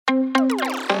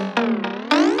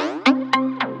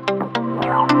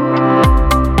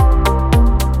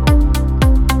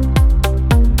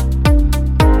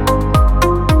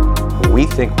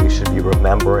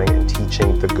remembering and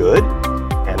teaching the good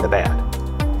and the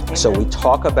bad. So we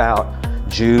talk about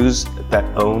Jews that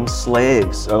owned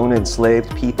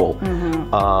enslaved people,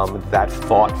 that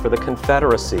fought for the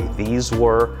Confederacy. These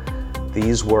were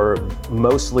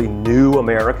mostly new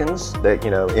Americans, that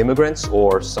immigrants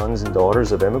or sons and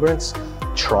daughters of immigrants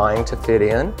trying to fit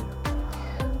in.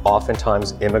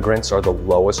 Oftentimes immigrants are the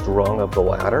lowest rung of the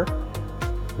ladder.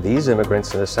 These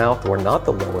immigrants in the South were not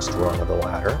the lowest rung of the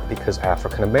ladder because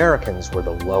African Americans were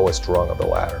the lowest rung of the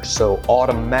ladder. So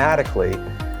automatically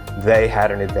they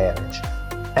had an advantage.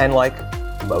 And like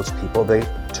most people, they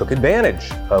took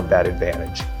advantage of that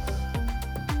advantage.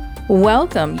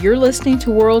 Welcome. You're listening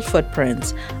to World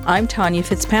Footprints. I'm Tanya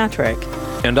Fitzpatrick.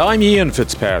 And I'm Ian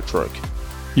Fitzpatrick.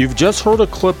 You've just heard a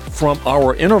clip from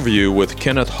our interview with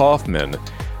Kenneth Hoffman,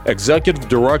 Executive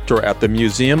Director at the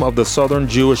Museum of the Southern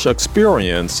Jewish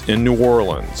Experience in New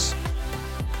Orleans.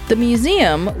 The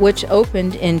museum, which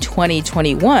opened in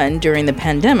 2021 during the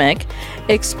pandemic,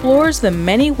 explores the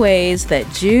many ways that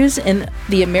Jews in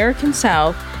the American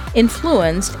South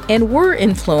influenced and were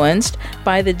influenced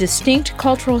by the distinct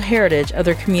cultural heritage of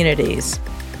their communities.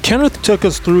 Kenneth took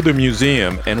us through the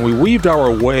museum, and we weaved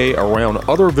our way around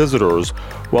other visitors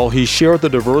while he shared the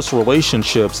diverse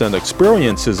relationships and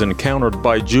experiences encountered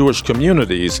by Jewish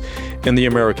communities in the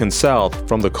American South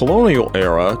from the colonial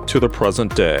era to the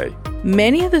present day.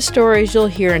 Many of the stories you'll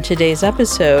hear in today's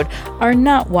episode are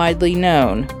not widely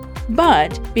known.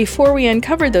 But before we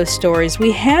uncovered those stories,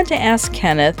 we had to ask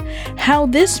Kenneth how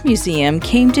this museum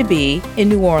came to be in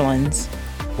New Orleans.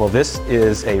 Well, this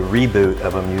is a reboot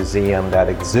of a museum that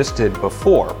existed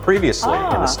previously in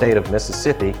the state of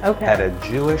Mississippi at a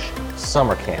Jewish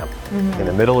summer camp in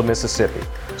the middle of Mississippi.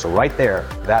 So right there,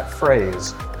 that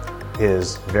phrase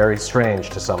is very strange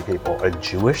to some people. A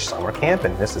Jewish summer camp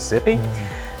in Mississippi?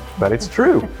 But it's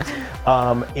true.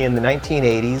 In the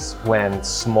 1980s, when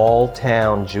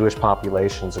small-town Jewish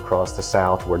populations across the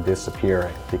South were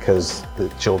disappearing because the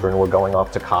children were going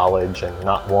off to college and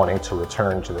not wanting to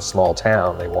return to the small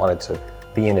town, they wanted to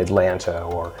be in Atlanta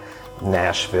or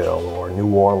Nashville or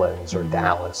New Orleans or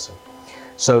Dallas.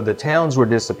 So the towns were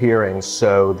disappearing,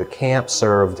 so the camp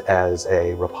served as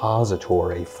a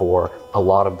repository for a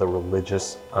lot of the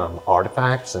religious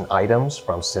artifacts and items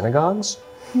from synagogues.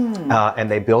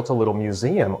 And they built a little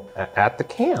museum at the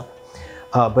camp.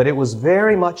 But it was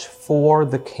very much for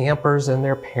the campers and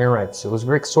their parents. It was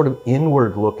very sort of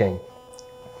inward looking.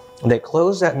 They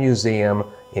closed that museum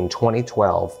in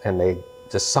 2012, and they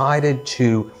decided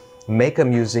to make a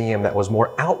museum that was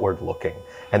more outward looking.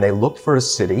 And they looked for a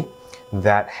city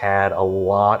that had a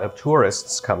lot of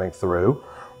tourists coming through,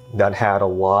 that had a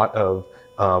lot of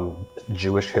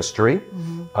Jewish history,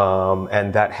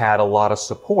 and that had a lot of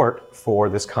support for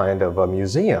this kind of a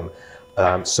museum.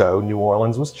 So New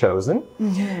Orleans was chosen,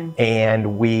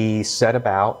 and we set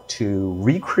about to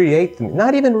recreate them,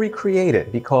 not even recreate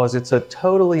it, because it's a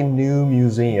totally new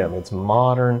museum. It's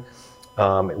modern,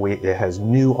 it has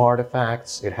new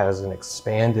artifacts, it has an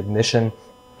expanded mission.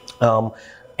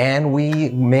 And we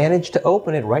managed to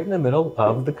open it right in the middle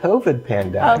of the COVID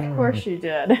pandemic. Of course you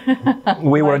did.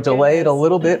 We were delayed a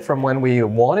little bit from when we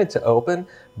wanted to open,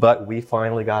 but we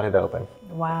finally got it open.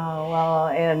 Wow, well,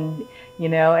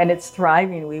 and it's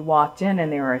thriving. We walked in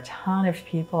and there were a ton of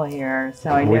people here.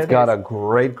 So We've got a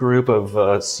great group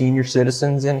of senior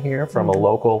citizens in here from a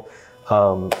local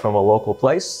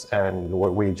place, and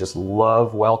we just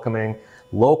love welcoming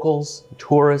locals,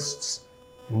 tourists,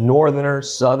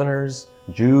 Northerners, Southerners,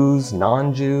 Jews,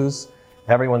 non-Jews,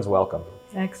 everyone's welcome.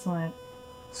 Excellent.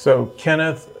 So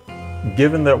Kenneth,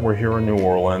 given that we're here in New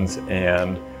Orleans,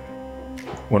 and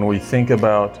when we think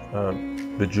about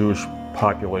the Jewish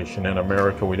population in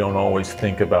America, we don't always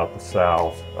think about the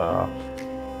South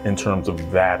in terms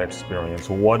of that experience.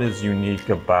 What is unique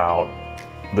about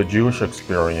the Jewish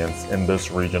experience in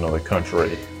this region of the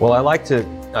country? Well, I like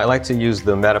to use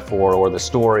the metaphor or the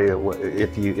story.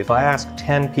 If I ask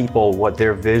 10 people what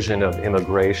their vision of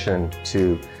immigration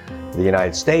to the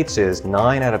United States is,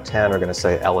 9 out of 10 are going to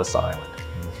say Ellis Island.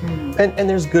 And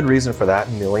there's good reason for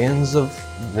that. Millions of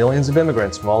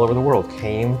immigrants from all over the world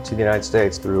came to the United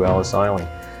States through Ellis Island.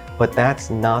 But that's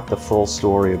not the full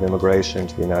story of immigration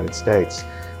to the United States.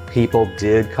 People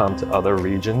did come to other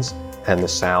regions, and the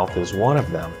South is one of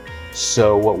them.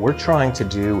 So what we're trying to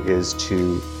do is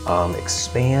to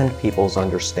expand people's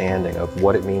understanding of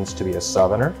what it means to be a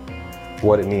Southerner,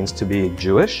 what it means to be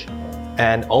Jewish,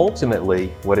 and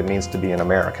ultimately what it means to be an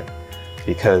American.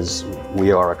 Because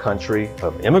we are a country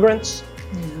of immigrants,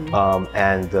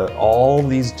 and all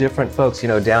these different folks,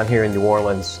 down here in New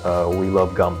Orleans, we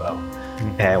love gumbo.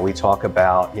 And we talk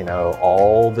about,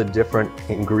 all the different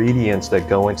ingredients that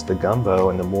go into the gumbo,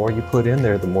 and the more you put in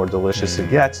there, the more delicious it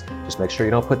gets. Just make sure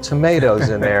you don't put tomatoes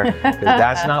in there, because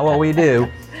that's not what we do.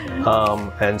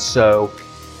 And so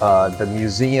the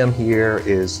museum here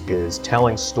is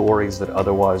telling stories that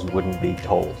otherwise wouldn't be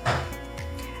told.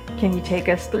 Can you take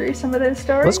us through some of those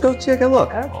stories? Let's go take a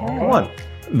look. Okay. Come on.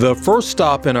 The first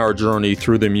stop in our journey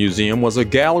through the museum was a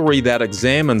gallery that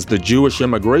examines the Jewish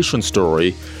immigration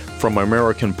story from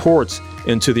American ports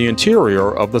into the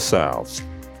interior of the South.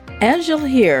 As you'll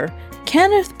hear,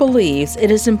 Kenneth believes it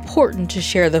is important to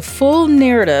share the full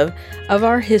narrative of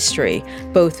our history,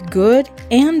 both good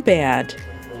and bad.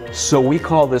 So we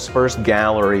call this first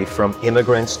gallery From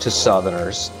Immigrants to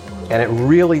Southerners, and it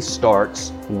really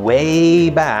starts way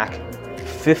back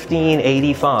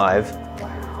 1585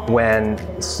 when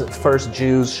first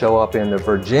Jews show up in the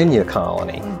Virginia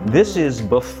colony. This is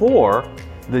before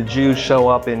the Jews show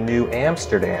up in New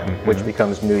Amsterdam, which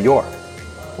becomes New York.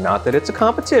 Not that it's a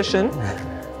competition,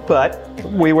 but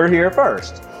we were here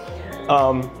first.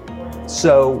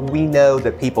 So we know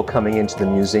that people coming into the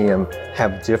museum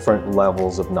have different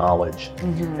levels of knowledge.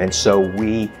 And so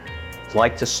we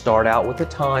like to start out with a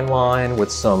timeline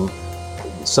with some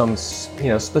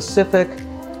specific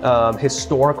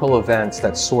historical events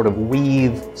that sort of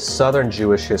weave Southern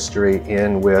Jewish history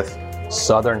in with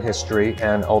Southern history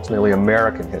and ultimately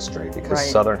American history,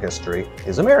 because Southern history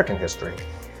is American history.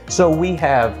 So we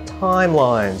have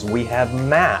timelines, we have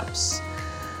maps,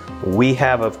 we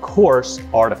have, of course,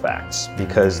 artifacts,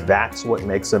 because that's what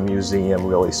makes a museum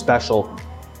really special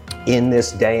in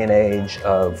this day and age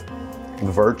of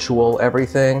virtual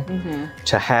everything.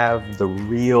 To have the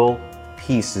real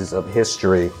pieces of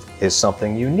history is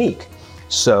something unique.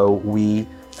 So we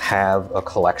have a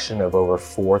collection of over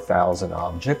 4,000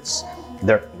 objects.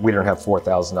 We don't have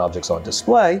 4,000 objects on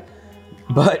display,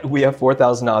 but we have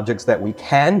 4,000 objects that we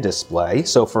can display.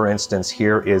 So for instance,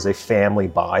 here is a family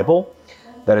Bible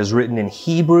that is written in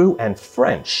Hebrew and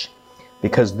French,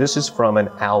 because this is from an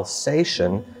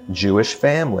Alsatian Jewish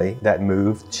family that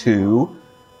moved to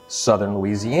Southern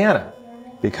Louisiana,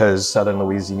 because Southern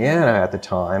Louisiana at the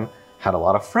time had a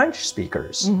lot of French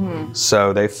speakers.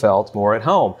 So they felt more at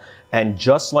home. And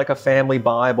just like a family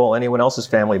Bible, anyone else's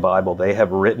family Bible, they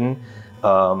have written,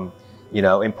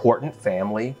 important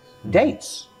family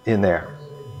dates in there.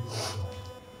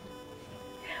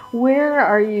 Where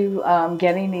are you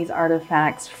getting these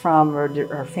artifacts from,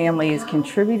 or families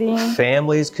contributing?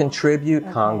 Families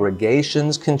contribute,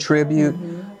 congregations contribute.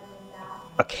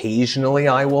 Occasionally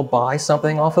I will buy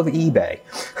something off of eBay.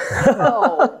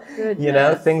 Oh,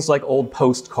 goodness. Things like old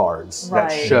postcards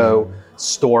that show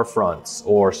storefronts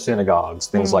or synagogues,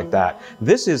 things like that.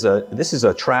 This is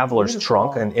a traveler's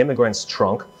trunk, an immigrant's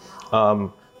trunk.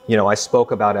 I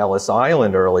spoke about Ellis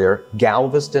Island earlier.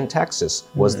 Galveston, Texas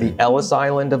was the Ellis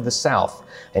Island of the South,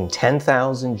 and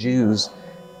 10,000 Jews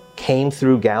came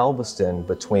through Galveston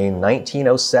between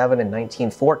 1907 and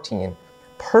 1914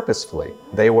 purposefully.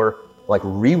 They were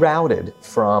rerouted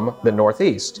from the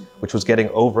Northeast, which was getting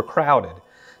overcrowded.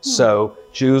 So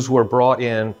Jews were brought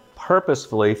in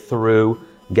purposefully through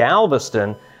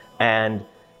Galveston, and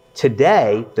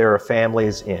today there are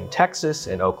families in Texas,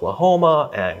 in Oklahoma,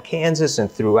 and Kansas,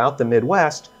 and throughout the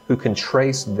Midwest who can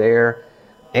trace their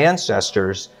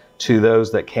ancestors to those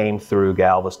that came through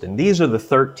Galveston. These are the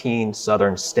 13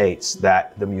 southern states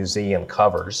that the museum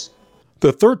covers.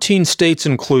 The 13 states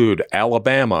include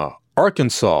Alabama,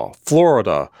 Arkansas,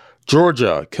 Florida,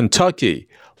 Georgia, Kentucky,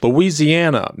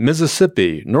 Louisiana,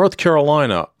 Mississippi, North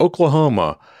Carolina,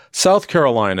 Oklahoma, South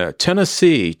Carolina,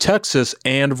 Tennessee, Texas,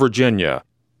 and Virginia.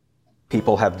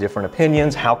 People have different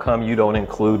opinions. How come you don't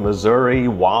include Missouri?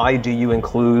 Why do you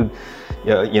include,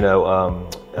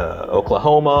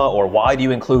 Oklahoma? Or why do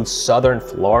you include Southern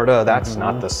Florida? That's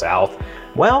not the South.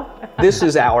 Well, this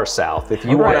is our South. If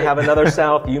you want to have another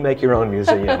South, you make your own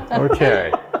museum.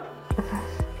 Okay.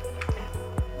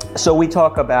 So we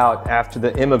talk about, after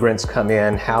the immigrants come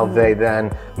in, how they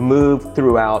then move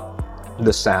throughout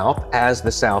the South. As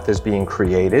the South is being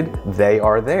created, they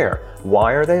are there.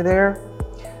 Why are they there?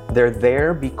 They're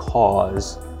there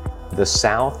because the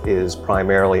South is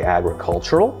primarily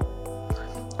agricultural.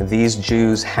 These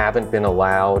Jews haven't been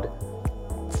allowed,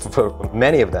 for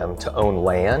many of them, to own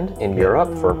land in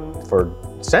Europe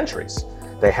for centuries.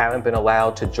 They haven't been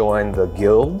allowed to join the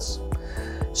guilds.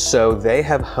 So they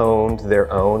have honed their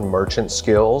own merchant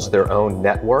skills, their own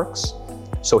networks.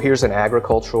 So here's an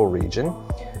agricultural region,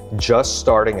 just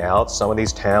starting out. Some of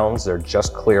these towns, they're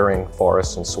just clearing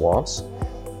forests and swamps,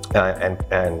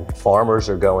 and farmers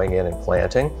are going in and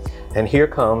planting. And here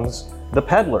comes the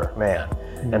peddler man.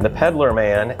 And the peddler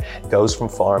man goes from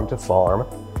farm to farm,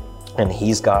 and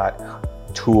he's got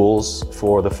tools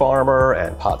for the farmer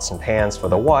and pots and pans for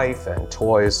the wife and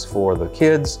toys for the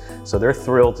kids. So they're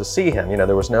thrilled to see him. You know,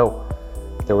 there was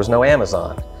no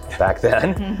Amazon back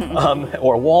then,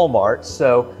 or Walmart.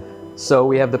 So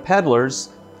we have the peddlers,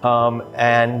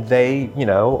 and they, you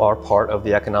know, are part of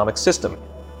the economic system.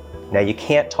 Now, you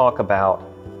can't talk about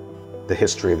the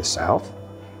history of the South,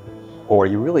 or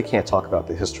you really can't talk about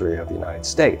the history of the United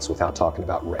States without talking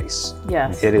about race.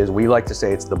 Yes. It is, we like to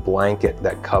say it's the blanket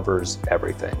that covers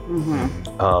everything.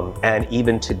 And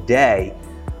even today,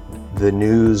 the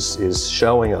news is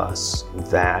showing us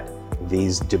that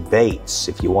these debates,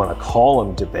 if you want to call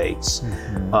them debates,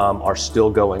 are still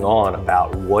going on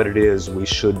about what it is we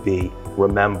should be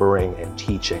remembering and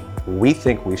teaching. We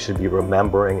think we should be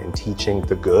remembering and teaching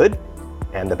the good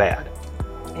and the bad.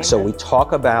 Amen. So we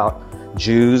talk about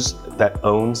Jews that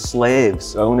owned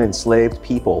slaves, owned enslaved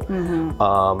people,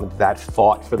 that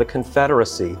fought for the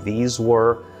Confederacy. These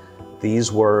were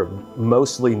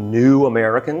mostly new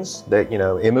Americans, that, you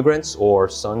know, immigrants or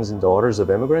sons and daughters of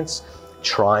immigrants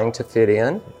trying to fit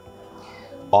in.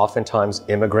 Oftentimes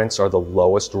immigrants are the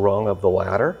lowest rung of the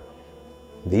ladder.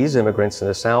 These immigrants in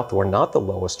the South were not the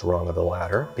lowest rung of the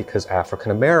ladder because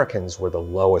African Americans were the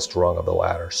lowest rung of the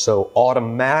ladder. So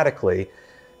automatically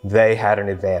they had an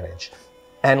advantage.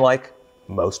 And like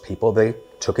most people, they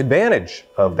took advantage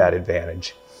of that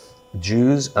advantage.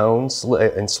 Jews owned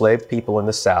enslaved people in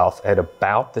the South at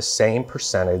about the same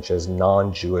percentage as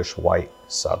non-Jewish white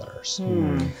Southerners.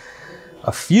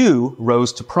 A few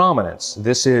rose to prominence.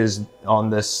 This is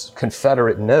on this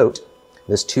Confederate note,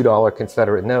 this $2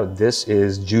 Confederate note. This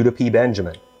is Judah P.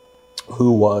 Benjamin,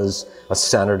 who was a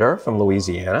senator from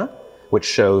Louisiana, which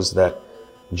shows that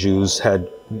Jews had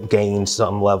gained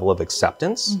some level of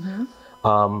acceptance.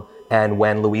 And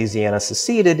when Louisiana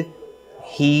seceded,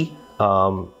 he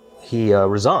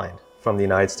resigned from the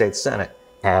United States Senate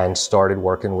and started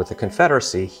working with the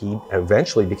Confederacy. He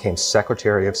eventually became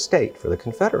Secretary of State for the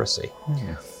Confederacy.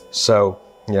 So,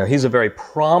 you know, he's a very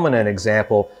prominent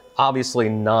example. Obviously,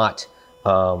 not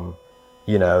not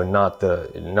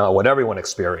what everyone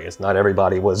experienced. Not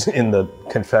everybody was in the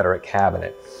Confederate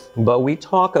cabinet, but we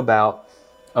talk about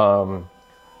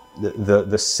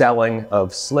the selling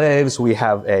of slaves. We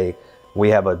have a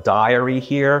diary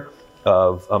here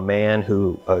of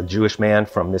a Jewish man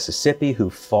from Mississippi who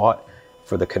fought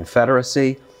for the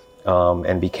Confederacy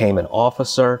and became an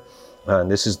officer.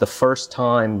 And this is the first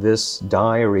time this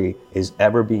diary is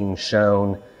ever being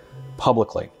shown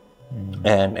publicly.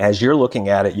 And as you're looking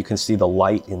at it, you can see the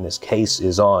light in this case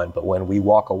is on. But when we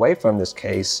walk away from this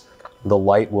case, the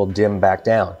light will dim back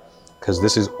down because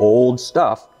this is old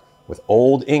stuff with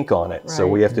old ink on it. Right. So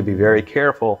we have to be very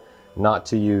careful not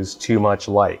to use too much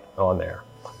light on there.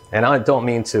 And I don't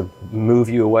mean to move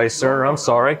you away, sir. I'm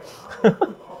sorry.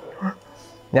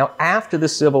 Now, after the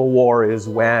Civil War is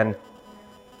when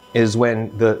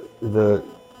the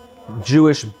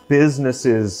Jewish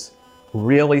businesses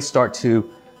really start to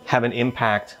have an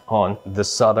impact on the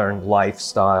Southern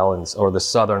lifestyle or the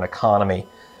Southern economy,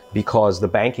 because the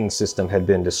banking system had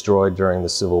been destroyed during the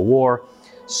Civil War.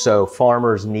 So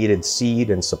farmers needed seed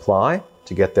and supply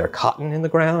to get their cotton in the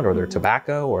ground, or their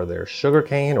tobacco, or their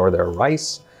sugarcane, or their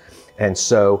rice. And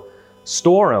so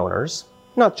store owners,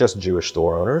 not just Jewish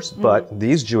store owners, but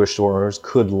these Jewish store owners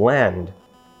could lend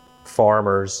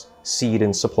farmers seed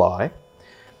and supply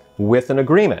with an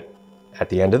agreement. At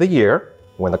the end of the year,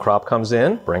 when the crop comes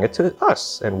in, bring it to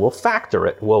us and we'll factor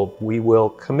it. We will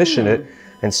commission it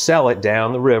and sell it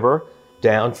down the river,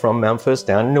 down from Memphis,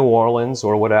 down to New Orleans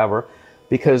or whatever,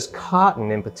 because cotton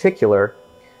in particular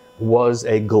was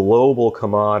a global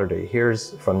commodity.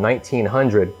 Here's from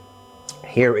 1900.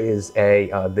 Here is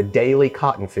the daily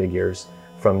cotton figures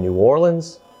from New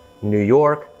Orleans, New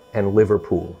York, and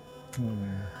Liverpool.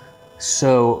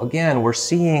 So again, we're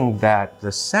seeing that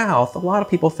the South, a lot of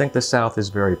people think the South is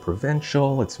very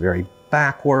provincial, it's very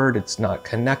backward, it's not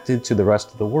connected to the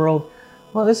rest of the world.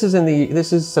 Well, this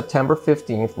is September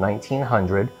 15th,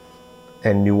 1900,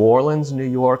 and New Orleans, New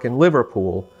York, and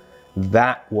Liverpool,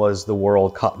 that was the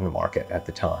world cotton market at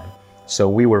the time. So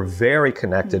we were very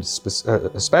connected,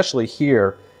 especially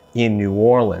here in New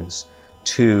Orleans,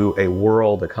 to a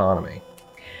world economy.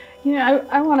 You know,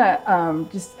 I want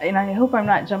to and I hope I'm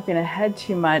not jumping ahead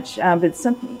too much, but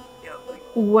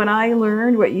when I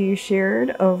learned what you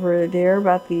shared over there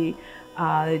about the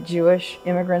Jewish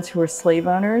immigrants who were slave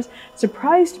owners,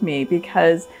 surprised me,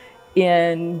 because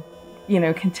in,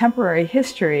 contemporary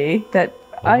history that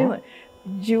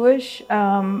Jewish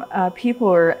people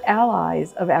were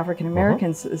allies of African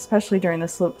Americans, especially during the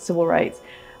civil rights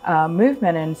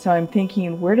movement. And so I'm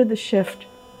thinking, where did the shift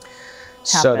happen?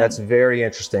 So that's very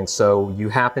interesting. So you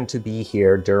happen to be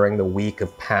here during the week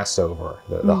of Passover,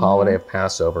 the holiday of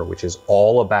Passover, which is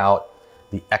all about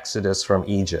the exodus from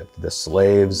Egypt, the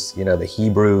slaves, the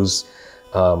Hebrews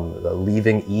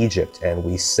leaving Egypt. And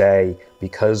we say,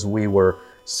 because we were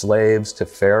slaves to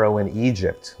Pharaoh in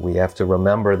Egypt, we have to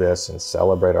remember this and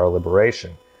celebrate our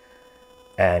liberation.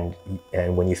 And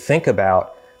when you think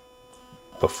about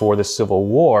before the Civil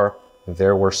War,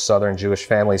 there were Southern Jewish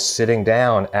families sitting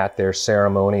down at their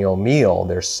ceremonial meal,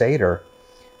 their Seder.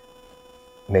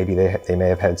 Maybe they may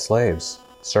have had slaves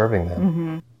serving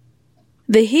them.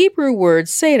 The Hebrew word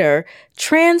Seder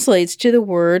translates to the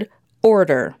word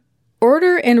order.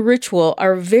 Order and ritual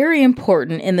are very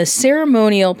important in the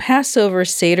ceremonial Passover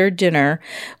Seder dinner,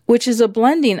 which is a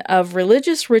blending of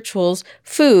religious rituals,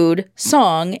 food,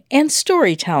 song, and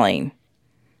storytelling.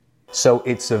 So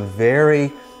it's a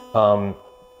very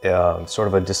sort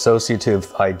of a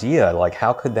dissociative idea, like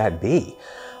how could that be?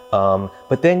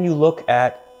 But then you look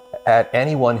at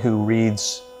anyone who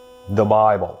reads the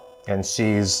Bible and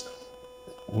sees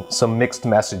some mixed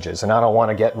messages, and I don't want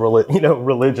to get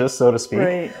religious, so to speak.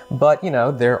 Right. But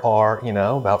there are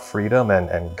about freedom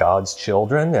and God's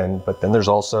children, but then there's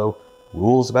also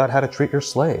rules about how to treat your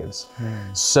slaves.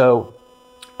 So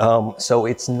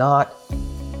it's not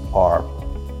our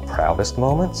proudest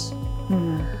moments,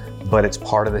 but it's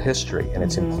part of the history, and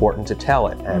it's important to tell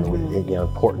it, and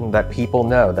important that people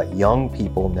know, that young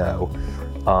people know,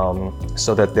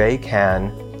 so that they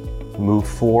can move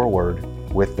forward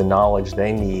with the knowledge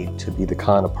they need to be the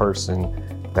kind of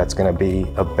person that's going to be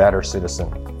a better citizen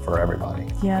for everybody.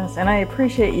 Yes, and I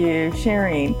appreciate you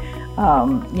sharing,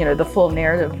 the full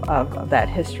narrative of that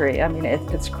history. I mean,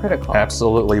 it's critical.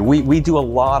 Absolutely. We do a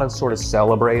lot of sort of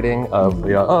celebrating of,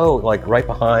 like right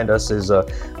behind us is a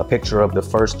picture of the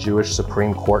first Jewish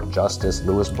Supreme Court Justice,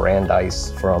 Louis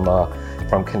Brandeis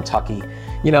from Kentucky.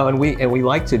 And we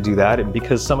like to do that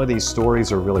because some of these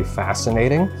stories are really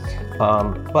fascinating,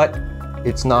 but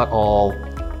it's not all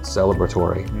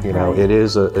celebratory. It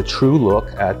is a true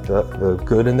look at the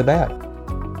good and the bad.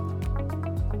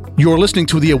 You're listening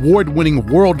to the award-winning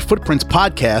World Footprints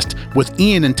podcast with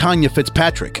Ian and Tanya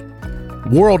Fitzpatrick.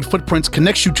 World Footprints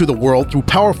connects you to the world through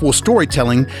powerful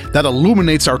storytelling that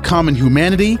illuminates our common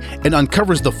humanity and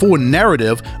uncovers the full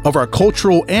narrative of our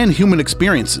cultural and human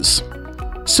experiences.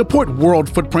 Support World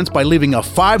Footprints by leaving a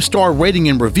 5-star rating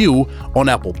and review on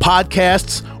Apple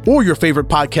Podcasts or your favorite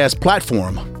podcast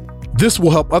platform. This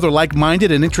will help other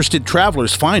like-minded and interested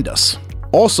travelers find us.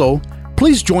 Also,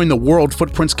 please join the World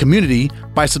Footprints community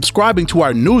by subscribing to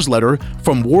our newsletter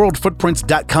from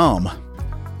worldfootprints.com.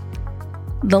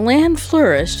 The land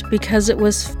flourished because it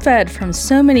was fed from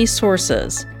so many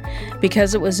sources,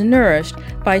 because it was nourished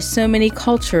by so many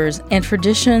cultures and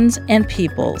traditions and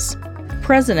peoples.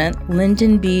 President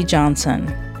Lyndon B. Johnson.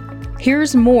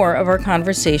 Here's more of our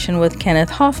conversation with Kenneth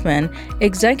Hoffman,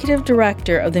 Executive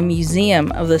Director of the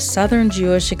Museum of the Southern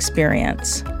Jewish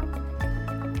Experience.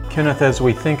 Kenneth, as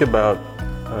we think about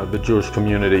the Jewish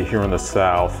community here in the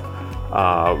South,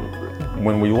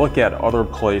 when we look at other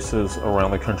places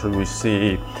around the country, we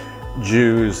see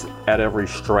Jews at every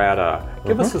strata.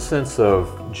 Give us a sense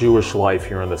of Jewish life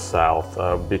here in the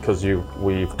South, because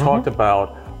we've talked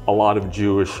about a lot of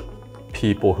Jewish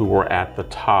people who were at the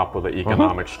top of the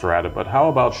economic strata, but how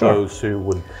about those who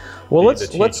would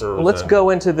let's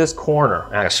go into this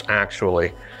corner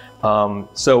actually.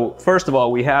 So first of all,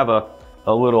 we have a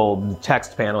little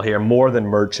text panel here, more than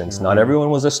merchants. Not everyone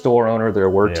was a store owner. There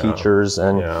were teachers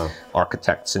and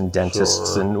architects and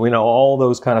dentists and all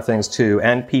those kind of things too,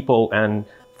 and people and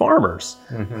farmers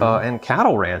and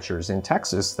cattle ranchers in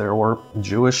Texas. There were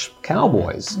Jewish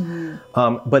cowboys.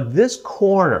 But this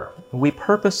corner, we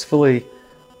purposefully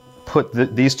put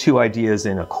these two ideas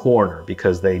in a corner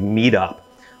because they meet up.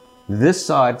 This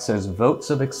side says votes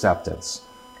of acceptance,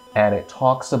 and it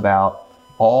talks about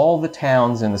all the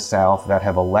towns in the South that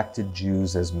have elected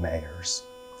Jews as mayors.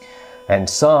 And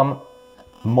some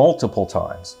multiple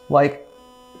times, like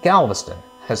Galveston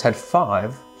has had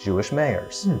 5 Jewish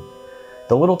mayors.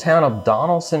 The little town of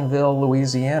Donaldsonville,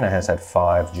 Louisiana has had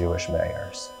 5 Jewish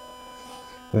mayors.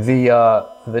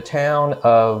 The town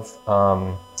of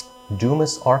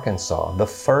Dumas, Arkansas, the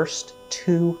first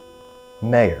 2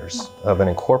 mayors of an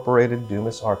incorporated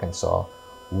Dumas, Arkansas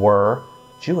were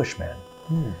Jewish men.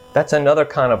 That's another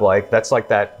kind of that's like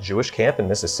that Jewish camp in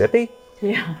Mississippi.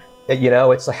 Yeah.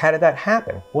 It's like, how did that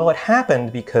happen? Well, it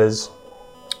happened because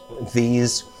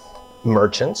these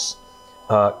merchants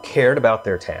cared about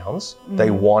their towns. They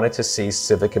wanted to see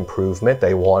civic improvement.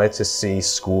 They wanted to see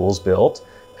schools built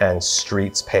and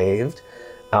streets paved.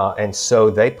 And so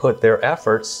they put their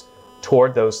efforts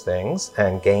toward those things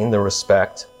and gained the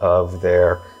respect of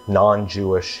their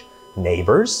non-Jewish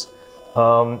neighbors,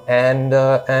 and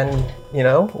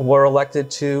were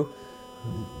elected to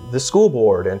the school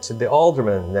board and to the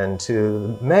alderman and to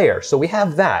the mayor. So we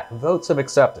have that, votes of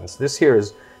acceptance. This here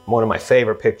is one of my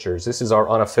favorite pictures. This is our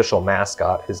unofficial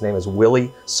mascot. His name is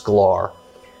Willie Sklar,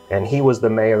 and he was the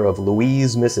mayor of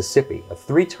Louise, Mississippi, a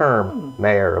 3-term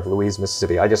mayor of Louise,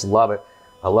 Mississippi. I just love it.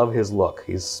 I love his look.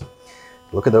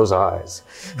 Look at those eyes.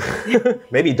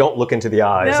 Maybe don't look into the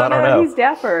eyes, I don't know. He's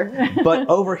dapper. But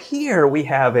over here we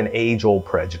have an age-old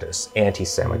prejudice,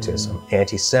 anti-Semitism.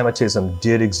 Anti-Semitism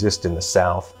did exist in the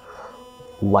South,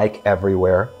 like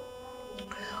everywhere.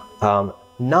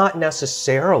 Not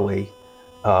necessarily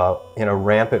in a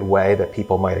rampant way that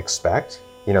people might expect.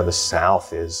 The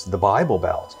South is the Bible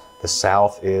Belt. The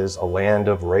South is a land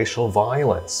of racial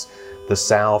violence. The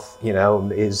South,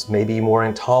 is maybe more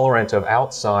intolerant of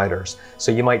outsiders.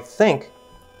 So you might think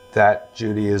that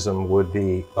Judaism would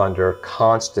be under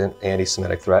constant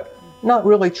anti-Semitic threat. Not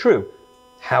really true.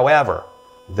 However,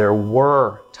 there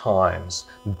were times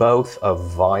both of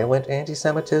violent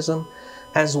anti-Semitism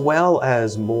as well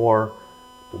as more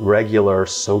regular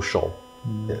social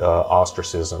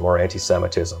ostracism or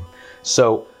anti-Semitism.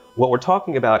 So what we're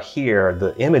talking about here,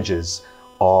 the images,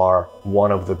 are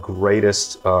one of the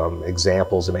greatest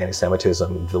examples of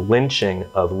anti-Semitism, the lynching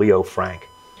of Leo Frank,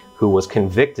 who was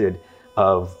convicted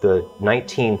of the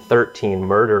 1913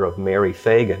 murder of Mary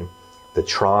Fagan. The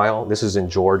trial, this is in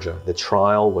Georgia, the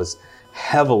trial was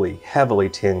heavily, heavily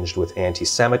tinged with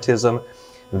anti-Semitism.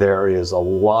 There is a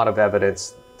lot of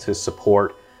evidence to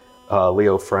support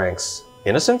Leo Frank's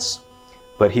innocence,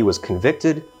 but he was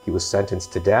convicted, he was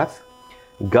sentenced to death.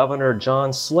 Governor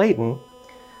John Slayton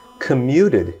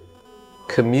commuted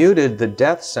the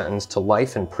death sentence to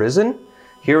life in prison.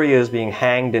 Here he is being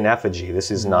hanged in effigy. This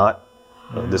is not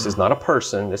a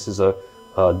person. This is a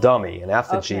dummy, an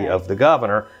effigy of the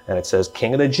governor, and it says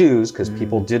King of the Jews because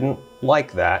people didn't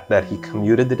like that he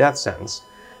commuted the death sentence.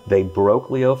 They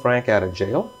broke Leo Frank out of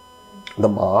jail, the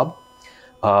mob,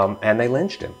 and they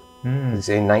lynched him. It's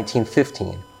in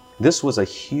 1915. This was a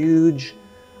huge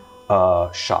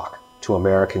shock to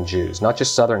American Jews, not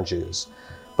just Southern Jews,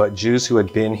 but Jews who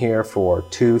had been here for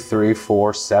 2, 3,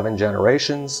 4, 7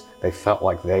 generations. They felt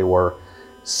like they were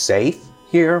safe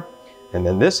here. And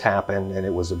then this happened, and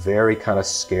it was a very kind of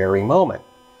scary moment.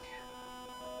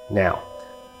 Now,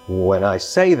 when I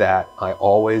say that, I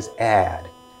always add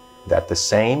that the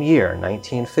same year,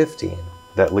 1915,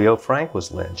 that Leo Frank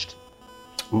was lynched,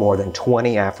 more than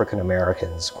 20 African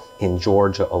Americans in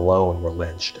Georgia alone were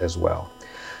lynched as well.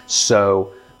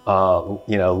 So,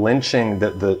 lynching,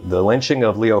 the lynching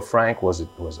of Leo Frank was a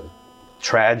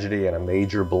tragedy and a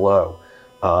major blow.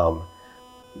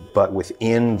 But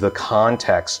within the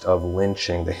context of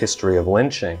lynching, the history of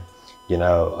lynching,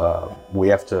 we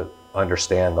have to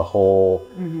understand the whole,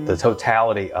 the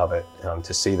totality of it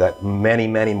to see that many,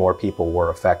 many more people were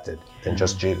affected than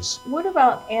just Jews. What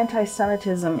about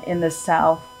anti-Semitism in the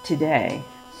South today?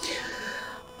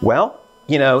 Well,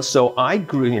 so I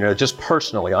grew, just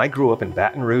personally, I grew up in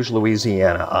Baton Rouge,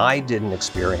 Louisiana. I didn't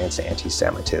experience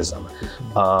anti-Semitism.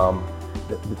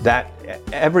 That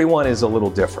everyone is a little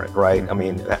different, right? I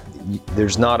mean,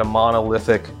 there's not a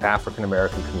monolithic African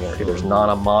American community. There's not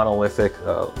a monolithic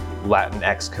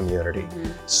Latinx community.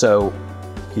 So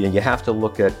you have to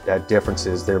look at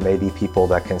differences. There may be people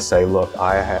that can say, look,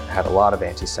 I had a lot of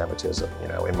anti-Semitism,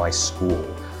 in my school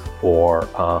or,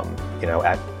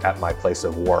 at my place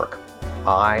of work.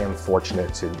 I am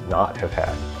fortunate to not have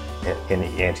had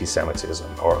any anti-Semitism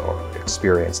or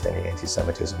experienced any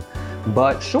anti-Semitism.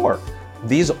 But sure,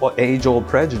 these age-old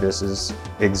prejudices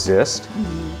exist.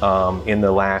 In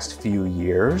the last few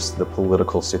years, the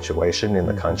political situation in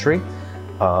the country,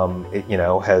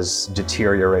 has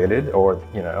deteriorated, or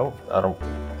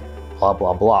blah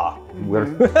blah blah.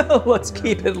 Let's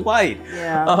keep it light.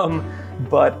 Yeah.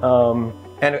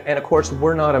 And of course,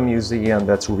 we're not a museum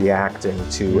that's reacting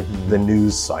to the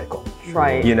news cycle.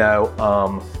 Right.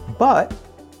 But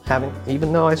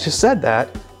even though I just said that,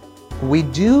 we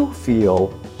do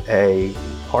feel a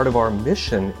part of our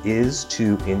mission is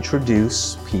to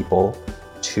introduce people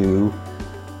to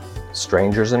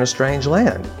strangers in a strange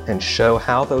land and show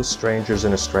how those strangers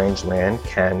in a strange land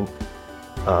can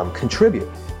contribute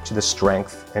to the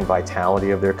strength and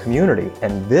vitality of their community.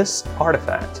 And this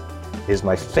artifact is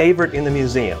my favorite in the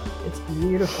museum. It's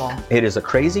beautiful. It is a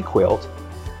crazy quilt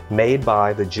made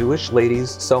by the Jewish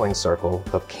Ladies Sewing Circle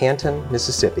of Canton,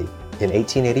 Mississippi in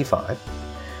 1885.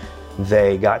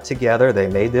 They got together, they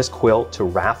made this quilt to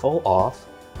raffle off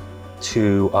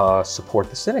to support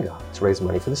the synagogue, to raise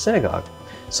money for the synagogue.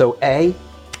 So A,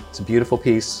 it's a beautiful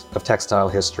piece of textile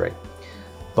history.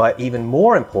 But even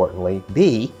more importantly,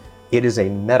 B, it is a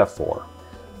metaphor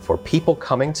for people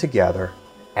coming together,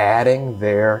 adding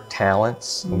their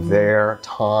talents, their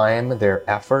time, their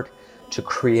effort to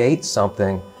create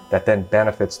something that then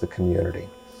benefits the community.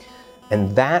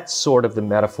 And that's sort of the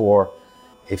metaphor.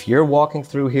 If you're walking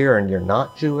through here and you're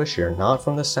not Jewish, you're not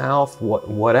from the South,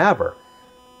 whatever,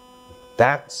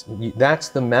 that's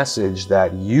the message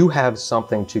that you have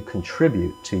something to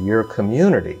contribute to your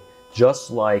community,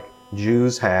 just like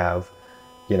Jews have,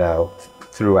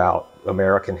 throughout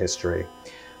American history.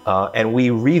 And we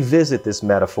revisit this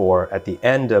metaphor at the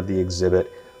end of the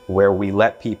exhibit, where we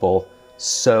let people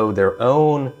sew their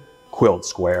own quilt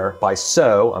square. By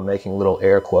sew, I'm making little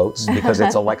air quotes because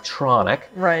it's electronic.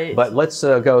 Right. But let's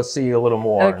go see a little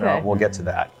more, Okay. and we'll get to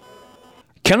that.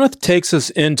 Kenneth takes us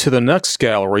into the next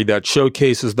gallery that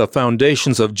showcases the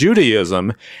foundations of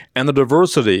Judaism and the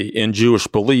diversity in Jewish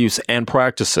beliefs and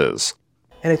practices.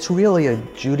 And it's really a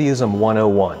Judaism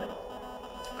 101.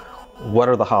 What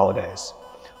are the holidays?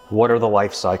 What are the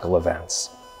life cycle events?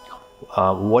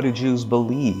 What do Jews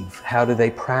believe? How do they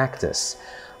practice?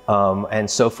 And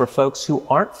so for folks who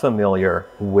aren't familiar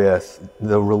with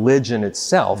the religion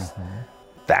itself,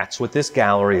 that's what this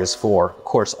gallery is for. Of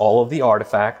course, all of the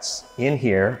artifacts in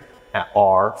here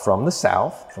are from the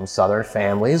South, from Southern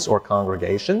families or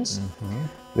congregations.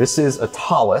 This is a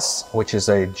tallis, which is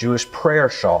a Jewish prayer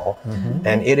shawl,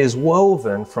 and it is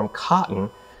woven from cotton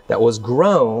that was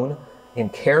grown in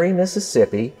Cary,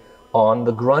 Mississippi, on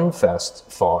the Grunfest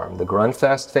farm. The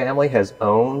Grunfest family has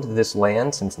owned this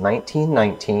land since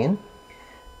 1919,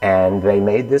 and they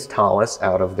made this tallis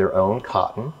out of their own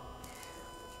cotton.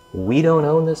 We don't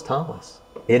own this tallis.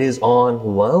 It is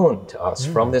on loan to us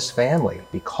from this family,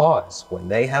 because when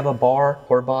they have a bar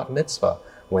or bat mitzvah,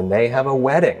 when they have a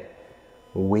wedding,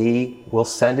 we will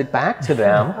send it back to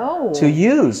them to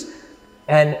use.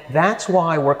 And that's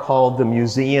why we're called the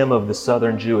Museum of the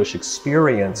Southern Jewish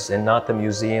Experience and not the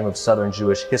Museum of Southern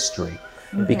Jewish History,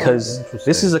 because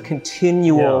this is a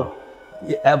continual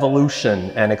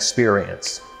evolution and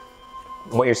experience.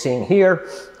 What you're seeing here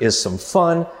is some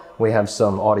fun. We have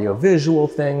some audiovisual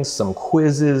things, some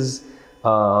quizzes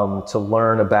to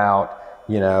learn about,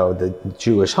 the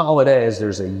Jewish holidays.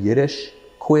 There's a Yiddish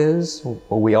quiz.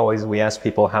 We ask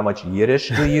people, how much Yiddish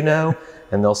do you know?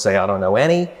 And they'll say, I don't know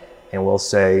any. And we'll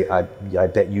say, I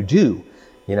bet you do,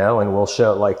 and we'll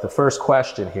show, like, the first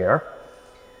question here.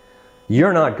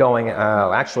 You're not going,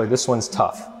 actually, this one's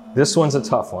tough. This one's a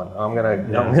tough one. I'm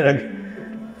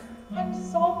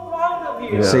so proud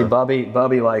of you. See,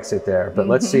 Bubby likes it there, but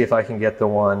let's see if I can get the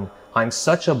one. I'm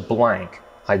such a blank,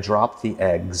 I dropped the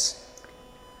eggs.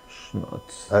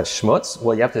 Schmutz. Schmutz?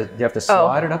 Well, you have to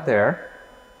slide it up there.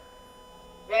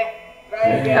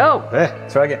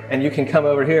 Try again. And you can come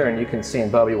over here and you can see,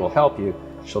 and Bubby will help you.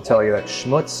 She'll tell you that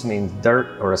schmutz means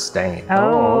dirt or a stain.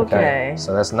 Oh, okay.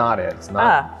 So that's not it. It's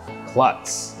not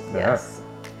klutz. Yes.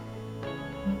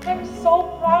 I'm so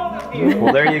proud of you.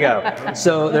 Well, there you go.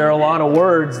 So there are a lot of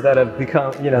words that have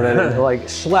become, that like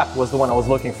schlep was the one I was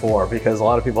looking for, because a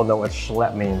lot of people know what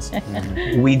schlep means.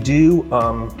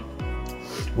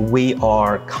 We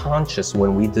are conscious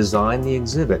when we designed the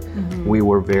exhibit. We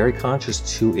were very conscious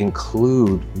to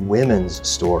include women's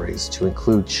stories, to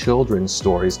include children's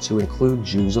stories, to include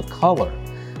Jews of color,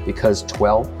 because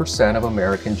 12% of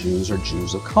American Jews are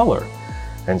Jews of color.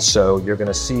 And so you're going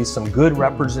to see some good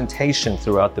representation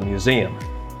throughout the museum.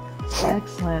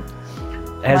 Excellent.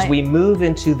 As we move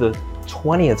into the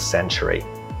 20th century,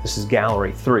 this is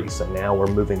Gallery 3, so now we're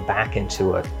moving back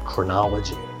into a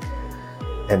chronology.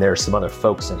 And there are some other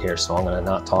folks in here, so I'm going to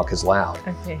not talk as loud.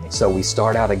 Okay. So we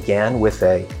start out again with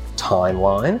a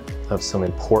timeline of some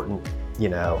important,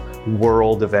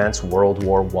 world events: World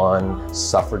War I,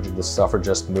 the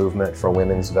suffragist movement for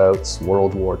women's votes;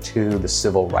 World War II, the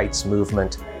civil rights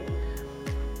movement.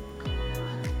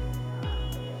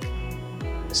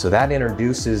 So that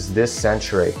introduces this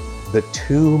century. The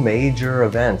two major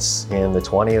events in the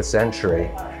 20th century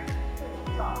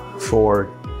for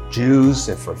Jews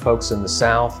and for folks in the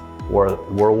South were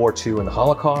World War II and the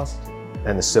Holocaust,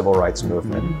 and the Civil Rights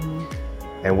Movement.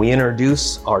 And we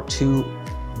introduce our two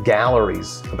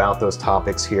galleries about those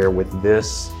topics here with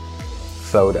this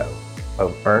photo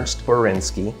of Ernst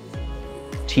Borinsky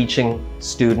teaching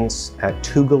students at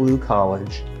Tougaloo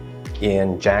College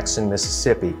in Jackson,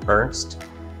 Mississippi. Ernst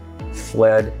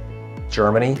fled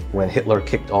Germany when Hitler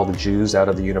kicked all the Jews out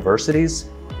of the universities.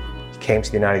 He came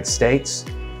to the United States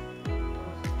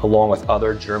along with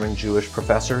other German Jewish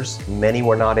professors. Many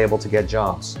were not able to get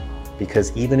jobs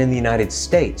because even in the United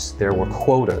States, there were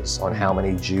quotas on how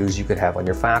many Jews you could have on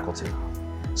your faculty.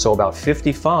 So about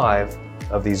 55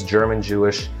 of these German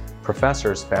Jewish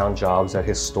professors found jobs at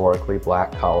historically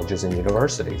black colleges and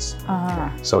universities.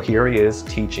 So here he is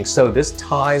teaching. So this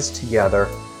ties together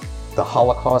the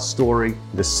Holocaust story,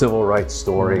 the civil rights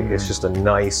story. It's just a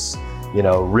nice,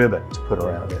 ribbon to put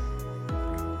around it.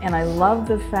 And I love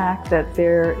the fact that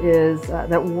there is,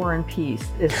 that War and Peace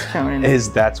is shown in this.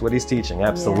 That's what he's teaching,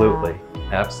 absolutely,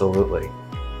 absolutely.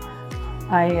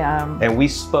 And we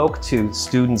spoke to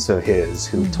students of his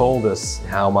who told us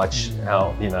what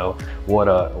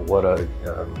a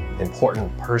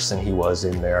important person he was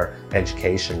in their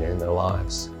education, in their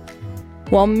lives.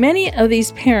 While many of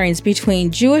these pairings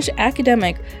between Jewish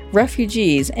academic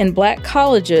refugees and black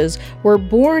colleges were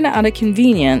born out of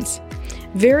convenience,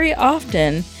 very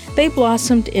often they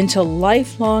blossomed into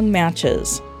lifelong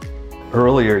matches.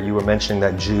 Earlier, you were mentioning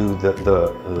that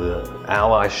the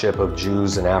allyship of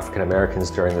Jews and African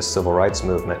Americans during the Civil Rights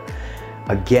Movement.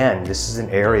 Again, this is an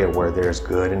area where there's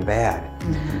good and bad.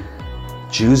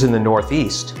 Jews in the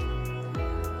Northeast,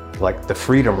 like the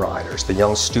Freedom Riders, the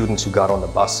young students who got on the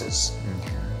buses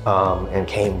and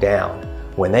came down.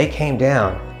 When they came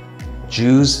down,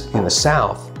 Jews in the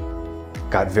South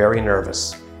got very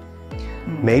nervous.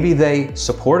 Maybe they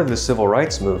supported the Civil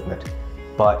Rights Movement,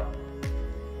 but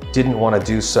didn't want to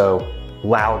do so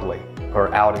loudly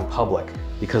or out in public,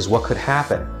 because what could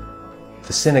happen?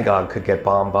 The synagogue could get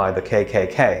bombed by the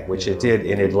KKK, which it did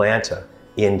in Atlanta,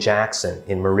 in Jackson,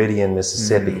 in Meridian,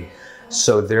 Mississippi.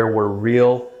 So there were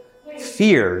real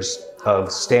fears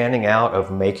of standing out,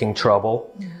 of making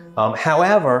trouble.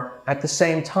 However, at the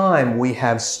same time, we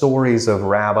have stories of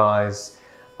rabbis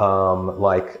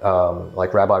like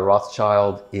Rabbi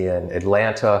Rothschild in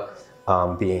Atlanta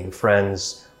being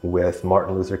friends with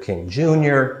Martin Luther King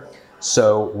Jr.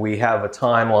 So we have a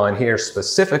timeline here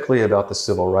specifically about the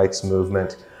Civil Rights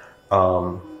Movement,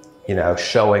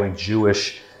 showing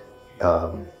Jewish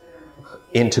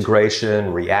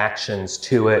integration, reactions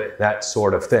to it, that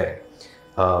sort of thing.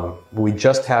 We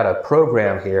just had a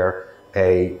program here,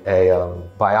 a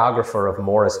biographer of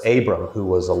Morris Abram, who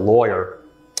was a lawyer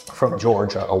from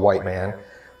Georgia, a white man,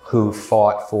 who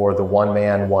fought for the one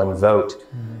man, one vote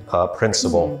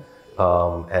principle.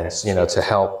 And to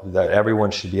help that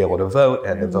everyone should be able to vote,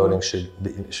 and the voting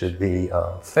should be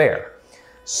fair.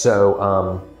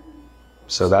 So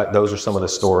those are some of the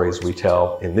stories we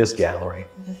tell in this gallery.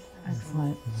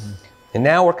 Excellent. And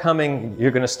now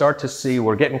you're going to start to see,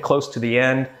 we're getting close to the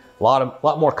end, a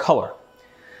lot more color.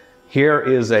 Here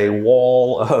is a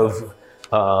wall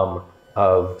of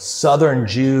Southern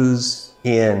Jews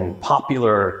in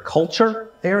popular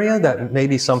culture area that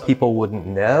maybe some people wouldn't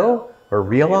know or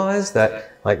realize,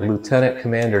 that like Lieutenant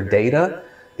Commander Data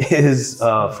is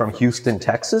from Houston,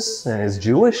 Texas, and is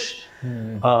Jewish.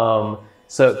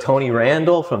 So Tony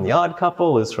Randall from The Odd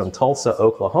Couple is from Tulsa,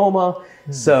 Oklahoma.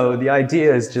 So the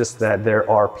idea is just that there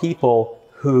are people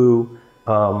who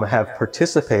have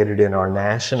participated in our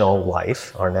national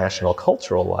life, our national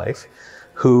cultural life,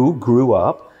 who grew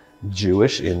up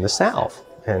Jewish in the South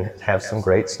and have some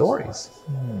great stories.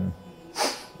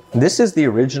 This is the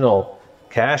original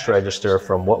cash register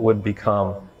from what would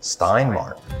become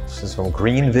Steinmart. This is from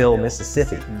Greenville,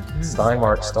 Mississippi.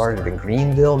 Steinmart started in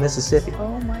Greenville, Mississippi.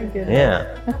 Oh my goodness. Yeah.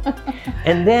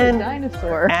 And then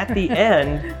dinosaur. At the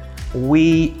end,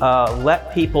 we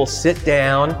let people sit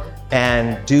down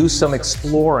and do some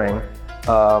exploring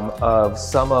of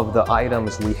some of the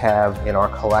items we have in our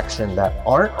collection that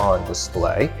aren't on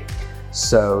display.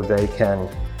 So they can,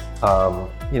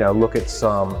 look at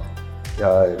some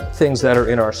things that are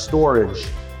in our storage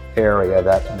area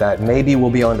that maybe will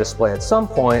be on display at some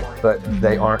point, but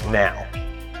they aren't now.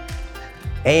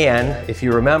 And if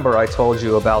you remember, I told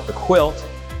you about the quilt.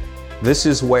 This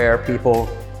is where people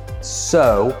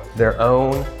sew their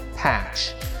own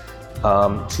patch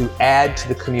to add to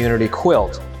the community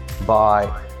quilt by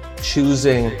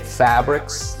choosing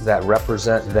fabrics that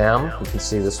represent them. You can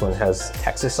see this one has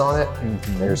Texas on it.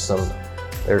 There's the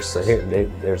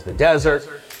desert.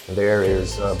 There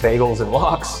is bagels and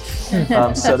lox.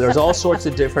 So there's all sorts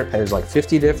of there's like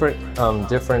 50 different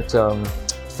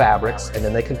fabrics, and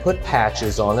then they can put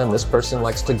patches on them. This person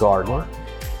likes to garden.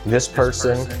 This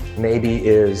person maybe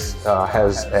has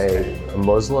a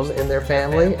Muslim in their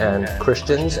family, and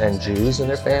Christians and Jews in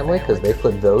their family, because they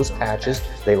put those patches.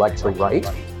 They like to write.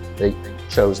 They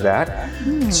chose that.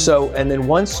 So, and then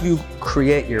once you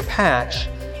create your patch,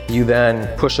 you then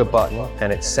push a button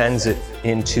and it sends it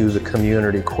into the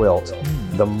community quilt.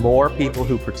 The more people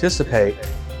who participate,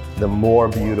 the more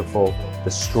beautiful,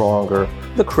 the stronger,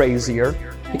 the crazier,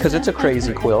 because it's a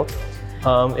crazy quilt.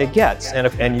 it gets.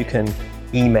 And you can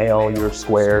email your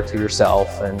square to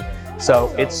yourself. And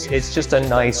so it's just a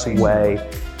nice way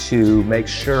to make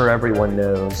sure everyone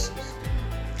knows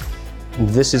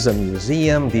this is a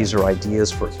museum. These are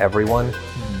ideas for everyone.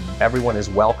 Everyone is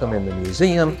welcome in the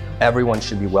museum. Everyone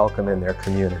should be welcome in their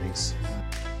communities.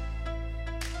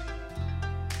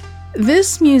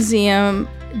 This museum,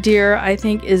 dear, I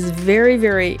think is very,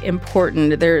 very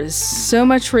important. There's so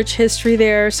much rich history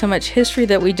there, so much history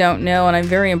that we don't know, and I'm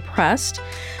very impressed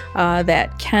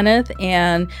that Kenneth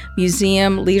and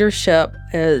museum leadership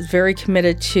is very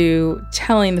committed to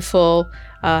telling the full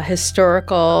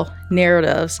historical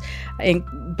narratives, in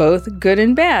both good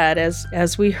and bad,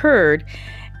 as we heard.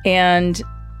 And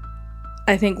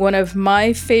I think one of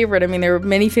my favorite, there were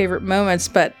many favorite moments,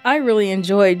 but I really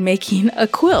enjoyed making a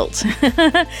quilt.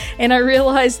 And I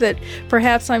realized that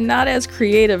perhaps I'm not as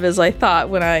creative as I thought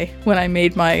when I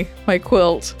made my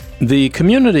quilt. The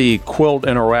Community Quilt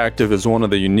Interactive is one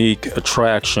of the unique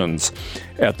attractions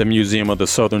at the Museum of the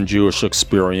Southern Jewish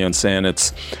Experience, and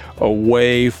it's a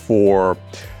way for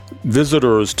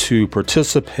visitors to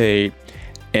participate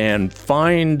and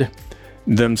find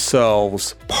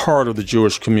themselves part of the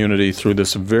Jewish community through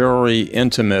this very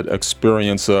intimate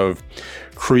experience of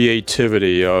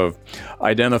creativity, of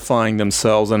identifying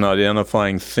themselves and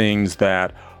identifying things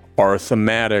that are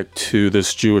thematic to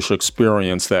this Jewish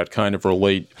experience that kind of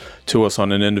relate to us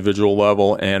on an individual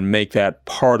level and make that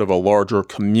part of a larger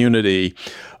community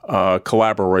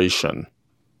collaboration.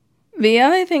 The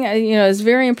other thing I was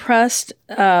very impressed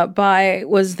by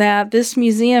was that this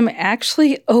museum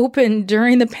actually opened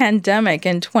during the pandemic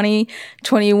in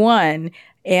 2021,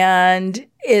 and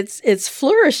it's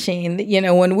flourishing.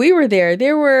 When we were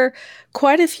there were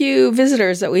quite a few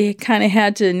visitors that we kind of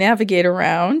had to navigate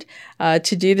around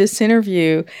to do this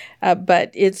interview.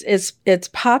 But it's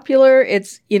popular.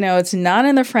 It's not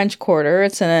in the French Quarter.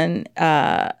 It's in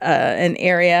an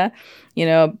area,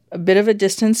 a bit of a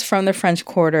distance from the French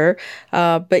Quarter,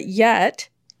 but yet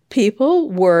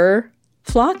people were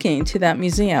flocking to that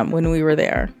museum when we were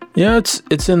there. Yeah,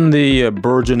 it's in the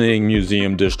burgeoning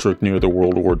museum district near the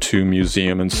World War II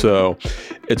Museum, and so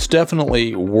it's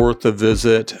definitely worth a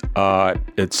visit.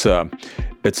 It's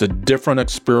a different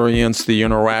experience. The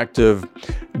interactive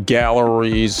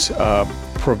galleries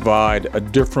provide a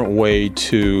different way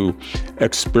to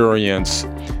experience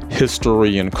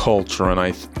history and culture, and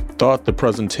I thought the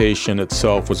presentation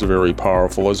itself was very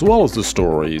powerful, as well as the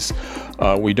stories.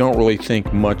 We don't really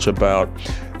think much about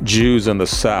Jews in the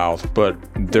South, but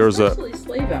there's especially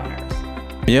slave owners.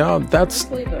 Yeah, that's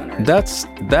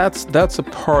a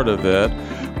part of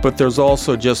it, but there's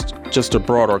also just a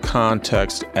broader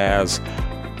context as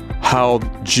how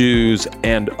Jews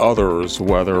and others,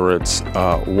 whether it's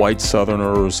white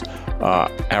Southerners,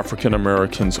 African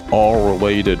Americans, all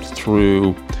related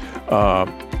through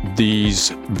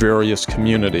these various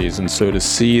communities. And so to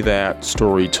see that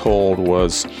story told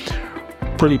was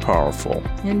pretty powerful.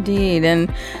 Indeed,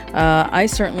 and I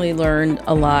certainly learned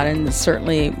a lot, and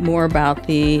certainly more about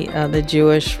the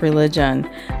Jewish religion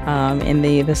in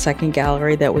the second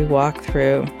gallery that we walked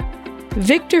through.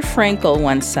 Viktor Frankl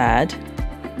once said,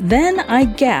 "Then I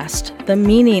guessed the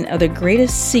meaning of the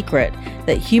greatest secret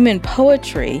that human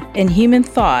poetry and human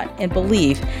thought and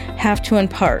belief have to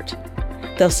impart.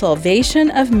 The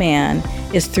salvation of man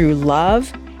is through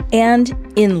love and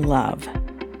in love."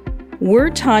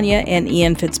 We're Tanya and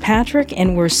Ian Fitzpatrick,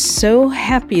 and we're so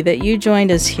happy that you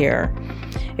joined us here.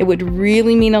 It would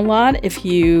really mean a lot if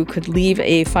you could leave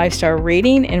a 5-star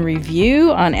rating and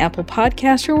review on Apple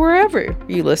Podcasts or wherever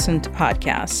you listen to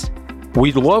podcasts.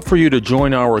 We'd love for you to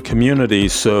join our community,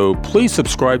 so please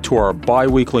subscribe to our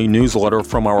bi-weekly newsletter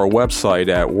from our website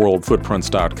at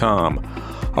worldfootprints.com.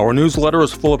 Our newsletter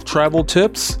is full of travel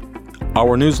tips.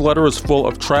 Our newsletter is full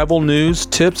of travel news,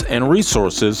 tips, and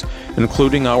resources,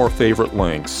 including our favorite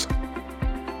links.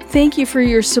 Thank you for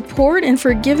your support and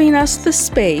for giving us the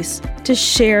space to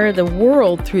share the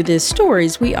world through the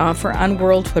stories we offer on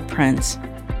World Footprints.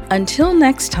 Until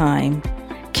next time,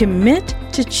 commit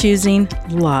to choosing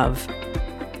love.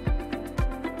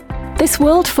 This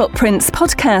World Footprints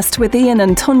podcast with Ian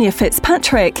and Tanya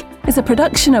Fitzpatrick is a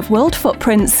production of World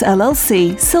Footprints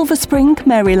LLC, Silver Spring,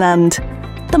 Maryland.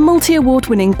 The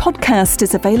multi-award-winning podcast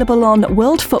is available on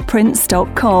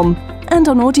worldfootprints.com and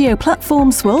on audio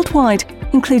platforms worldwide,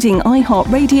 including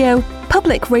iHeartRadio,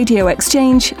 Public Radio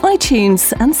Exchange,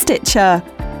 iTunes, and Stitcher.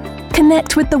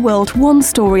 Connect with the world one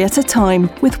story at a time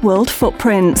with World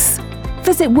Footprints.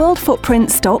 Visit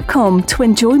worldfootprints.com to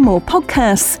enjoy more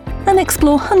podcasts and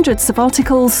explore hundreds of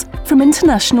articles from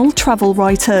international travel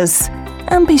writers.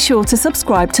 And be sure to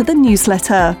subscribe to the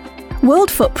newsletter.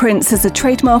 World Footprints is a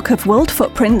trademark of World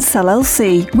Footprints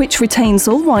LLC, which retains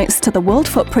all rights to the World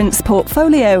Footprints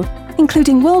portfolio,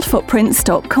 including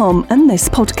worldfootprints.com and this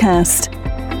podcast.